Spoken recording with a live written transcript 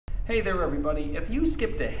Hey there everybody, if you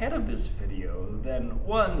skipped ahead of this video, then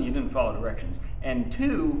 1, you didn't follow directions, and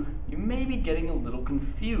 2, you may be getting a little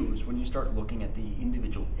confused when you start looking at the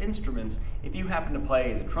individual instruments if you happen to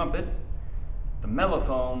play the trumpet, the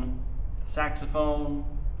mellophone, the saxophone,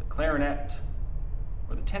 the clarinet,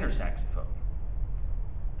 or the tenor saxophone.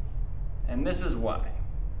 And this is why.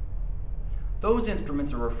 Those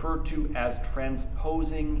instruments are referred to as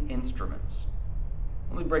transposing instruments.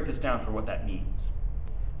 Let me break this down for what that means.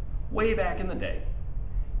 Way back in the day,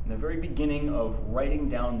 in the very beginning of writing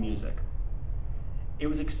down music, it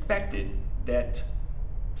was expected that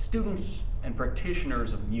students and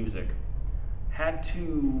practitioners of music had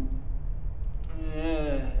to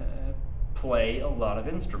play a lot of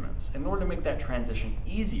instruments. In order to make that transition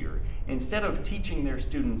easier, instead of teaching their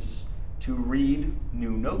students to read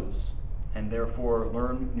new notes and therefore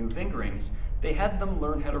learn new fingerings, they had them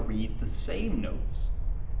learn how to read the same notes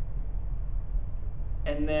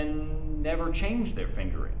and then never change their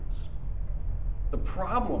fingerings. The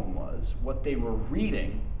problem was what they were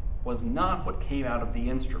reading was not what came out of the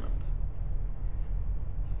instrument.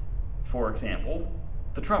 For example,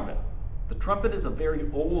 the trumpet. The trumpet is a very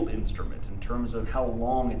old instrument in terms of how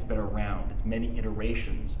long it's been around, its many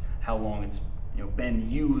iterations, how long it's been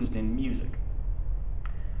used in music.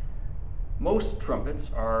 Most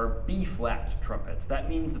trumpets are B-flat trumpets. That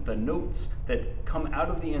means that the notes that come out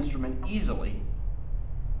of the instrument easily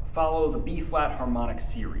follow the B-flat harmonic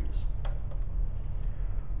series.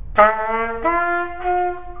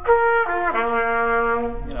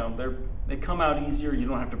 They come out easier, you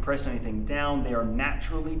don't have to press anything down, they are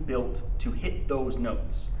naturally built to hit those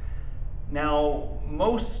notes. Now,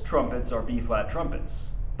 most trumpets are B-flat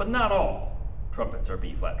trumpets, but not all trumpets are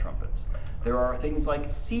B-flat trumpets. There are things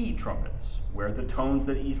like C trumpets, where the tones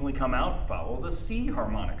that easily come out follow the C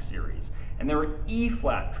harmonic series. And there are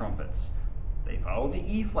E-flat trumpets. They follow the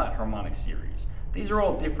E-flat harmonic series. These are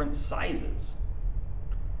all different sizes.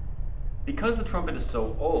 Because the trumpet is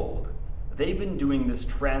so old, they've been doing this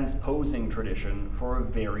transposing tradition for a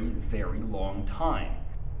very, very long time.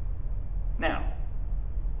 Now,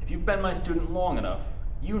 if you've been my student long enough,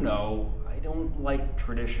 you know I don't like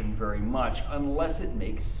tradition very much unless it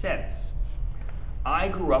makes sense. I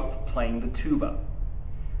grew up playing the tuba.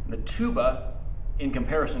 And the tuba, in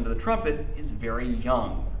comparison to the trumpet, is very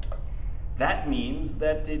young. That means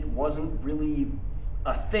that it wasn't really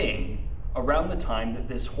a thing around the time that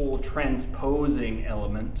this whole transposing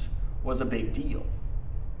element was a big deal.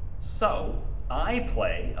 So I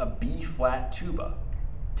play a B-flat tuba.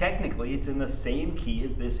 Technically, it's in the same key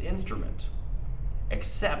as this instrument,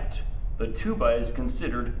 except the tuba is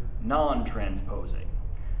considered non-transposing.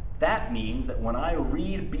 That means that when I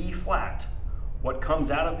read B-flat, what comes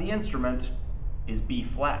out of the instrument is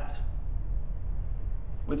B-flat.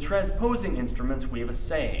 With transposing instruments, we have a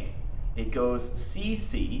saying. It goes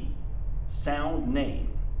CC, sound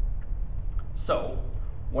name. So,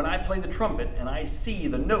 when I play the trumpet and I see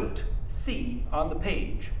the note C on the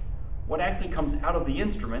page, what actually comes out of the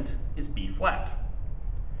instrument is B-flat.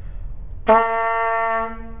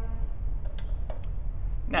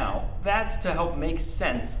 Now, that's to help make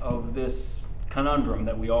sense of this conundrum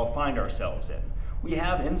that we all find ourselves in. We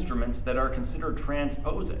have instruments that are considered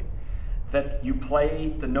transposing, that you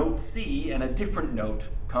play the note C and a different note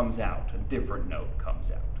comes out, a different note comes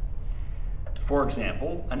out. For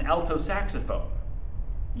example, an alto saxophone.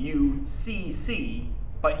 You see C,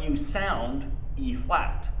 but you sound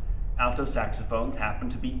E-flat. Alto saxophones happen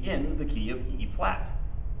to be in the key of E-flat.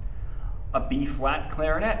 A B-flat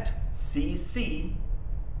clarinet, C,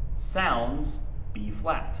 sounds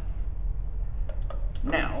B-flat.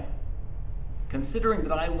 Now, considering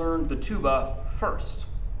that I learned the tuba first,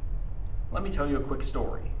 let me tell you a quick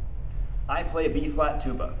story. I play a B-flat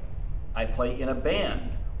tuba. I play in a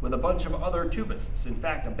band with a bunch of other tubists. In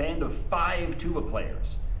fact, a band of 5 tuba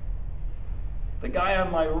players. The guy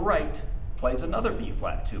on my right plays another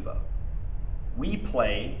B-flat tuba. We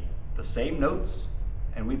play the same notes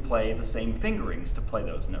and we play the same fingerings to play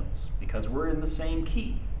those notes because we're in the same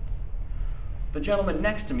key. The gentleman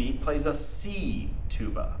next to me plays a C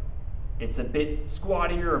tuba. It's a bit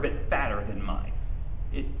squattier, a bit fatter than mine.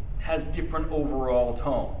 It has different overall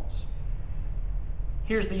tones.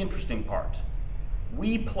 Here's the interesting part.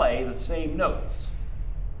 We play the same notes.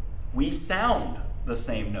 We sound the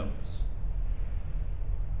same notes,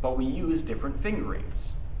 but we use different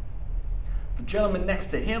fingerings. The gentleman next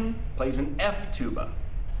to him plays an F tuba.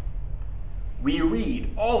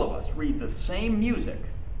 All of us read the same music.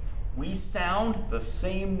 We sound the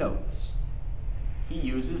same notes. He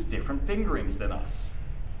uses different fingerings than us.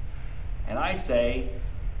 And I say,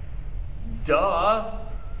 duh.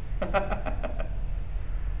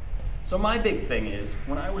 So my big thing is,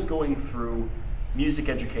 when I was going through music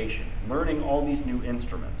education, learning all these new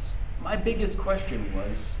instruments, my biggest question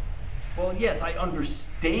was, well, yes, I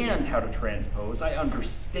understand how to transpose, I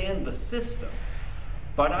understand the system,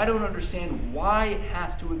 but I don't understand why it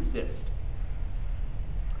has to exist.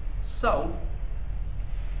 So,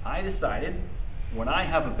 I decided, when I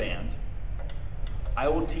have a band, I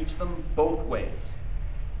will teach them both ways.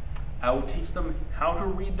 I will teach them how to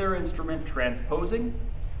read their instrument transposing,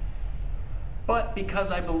 but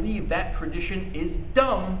because I believe that tradition is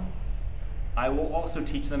dumb, I will also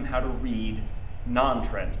teach them how to read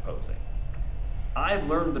non-transposing. I've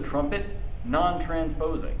learned the trumpet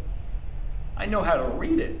non-transposing. I know how to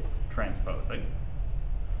read it transposing,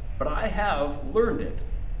 but I have learned it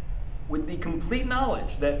with the complete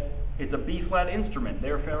knowledge that it's a B-flat instrument,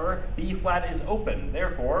 therefore B-flat is open,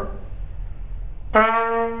 therefore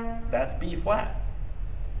that's B-flat.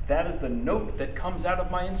 That is the note that comes out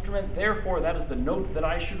of my instrument, therefore that is the note that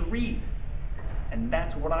I should read. And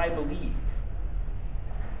that's what I believe.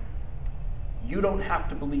 You don't have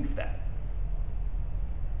to believe that.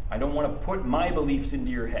 I don't want to put my beliefs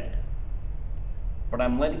into your head, but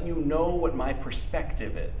I'm letting you know what my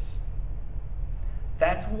perspective is.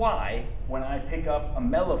 That's why when I pick up a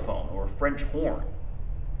mellophone or a French horn,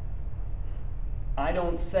 I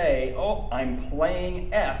don't say, oh, I'm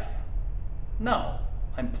playing F. No,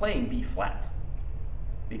 I'm playing B flat.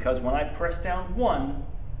 Because when I press down 1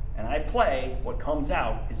 and I play, what comes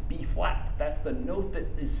out is B flat. That's the note that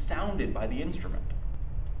is sounded by the instrument.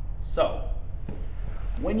 So,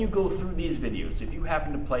 when you go through these videos, if you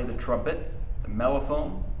happen to play the trumpet, the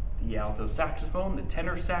mellophone, the alto saxophone, the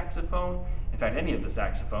tenor saxophone, in fact any of the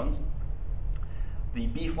saxophones, the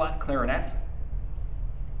B-flat clarinet,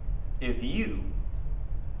 if you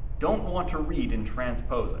don't want to read in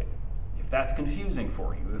transposing, if that's confusing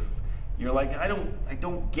for you, if you're like, I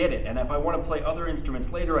don't get it, and if I want to play other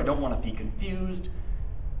instruments later, I don't want to be confused,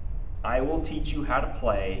 I will teach you how to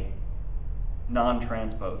play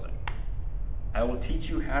non-transposing. I will teach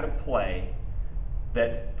you how to play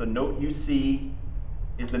that the note you see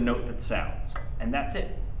is the note that sounds, and that's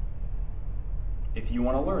it, if you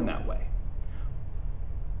want to learn that way.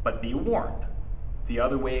 But be warned, the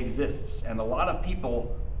other way exists, and a lot of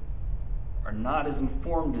people are not as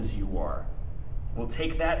informed as you are, will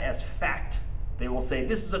take that as fact. They will say,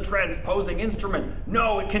 this is a transposing instrument.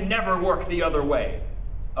 No, it can never work the other way.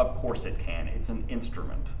 Of course it can. It's an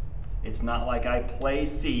instrument. It's not like I play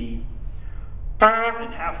C,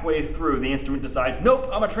 and halfway through the instrument decides, nope,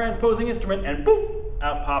 I'm a transposing instrument, and boom,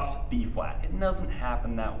 out pops B flat. It doesn't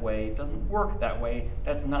happen that way. It doesn't work that way.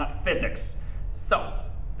 That's not physics. So,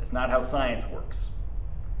 that's not how science works.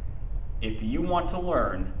 If you want to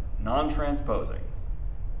learn non-transposing,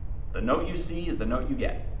 the note you see is the note you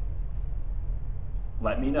get.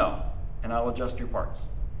 Let me know, and I will adjust your parts.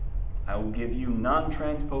 I will give you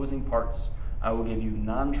non-transposing parts. I will give you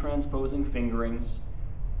non-transposing fingerings,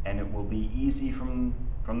 and it will be easy from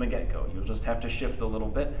the get-go. You'll just have to shift a little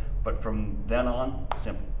bit, but from then on,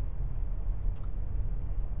 simple.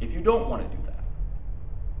 If you don't want to do that,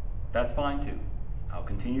 that's fine too. I'll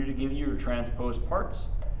continue to give you your transposed parts,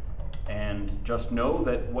 and just know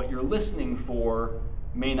that what you're listening for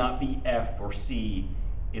may not be F or C,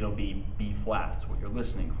 it'll be B flat. That's what you're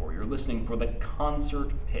listening for. You're listening for the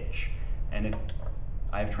concert pitch. And if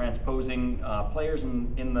I have transposing players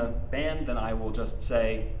in the band, then I will just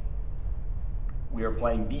say, we are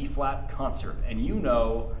playing B flat concert. And you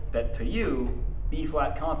know that to you, B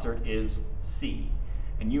flat concert is C.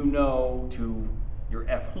 And you know to your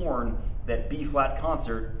F horn that B flat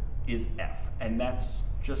concert is F. And that's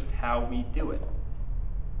just how we do it.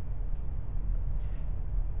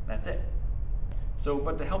 That's it. So,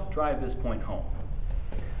 but to help drive this point home,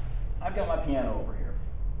 I've got my piano over here.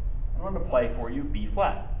 I'm going to play for you B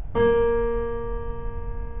flat. Hear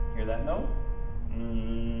that note?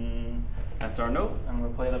 That's our note. I'm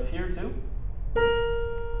going to play it up here too.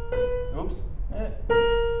 Oops.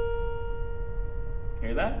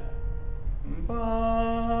 Hear that?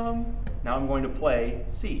 Bum. Now I'm going to play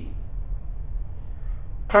C.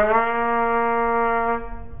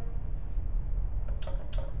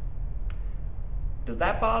 Does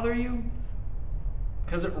that bother you?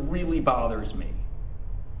 Because it really bothers me.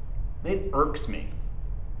 It irks me.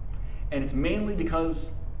 And it's mainly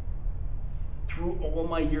because through all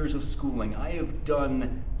my years of schooling, I have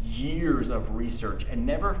done years of research and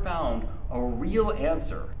never found a real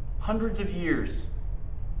answer. Hundreds of years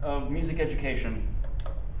of music education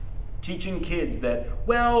teaching kids that,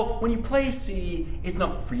 well, when you play C, it's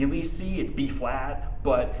not really C, it's B flat,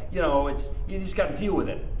 but you know, you just got to deal with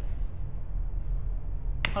it.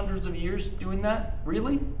 Hundreds of years doing that?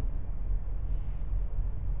 Really?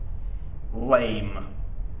 Lame.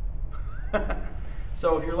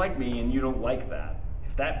 So if you're like me and you don't like that,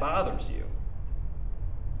 if that bothers you,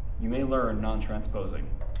 you may learn non-transposing.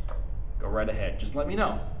 Go right ahead. Just let me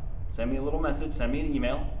know. Send me a little message, send me an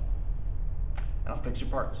email, and I'll fix your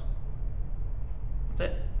parts. That's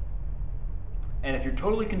it. And if you're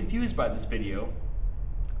totally confused by this video,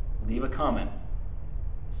 leave a comment.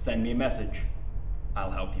 Send me a message.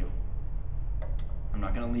 I'll help you. I'm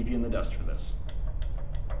not going to leave you in the dust for this.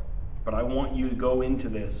 But I want you to go into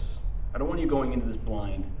this. I don't want you going into this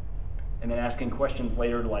blind and then asking questions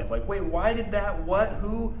later in life like, wait, why did that? What?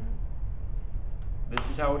 Who? This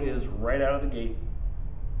is how it is right out of the gate.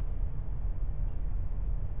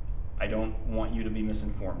 I don't want you to be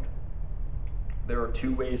misinformed. There are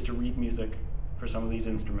 2 ways to read music for some of these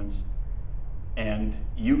instruments, and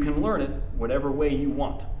you can learn it whatever way you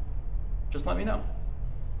want. Just let me know.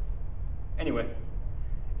 Anyway,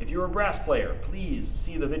 if you're a brass player, please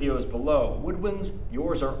see the videos below. Woodwinds,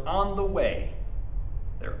 yours are on the way.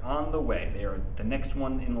 They're on the way. They are the next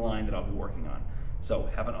one in line that I'll be working on. So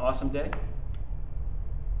have an awesome day.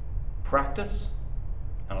 Practice,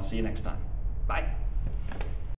 and I'll see you next time. Bye.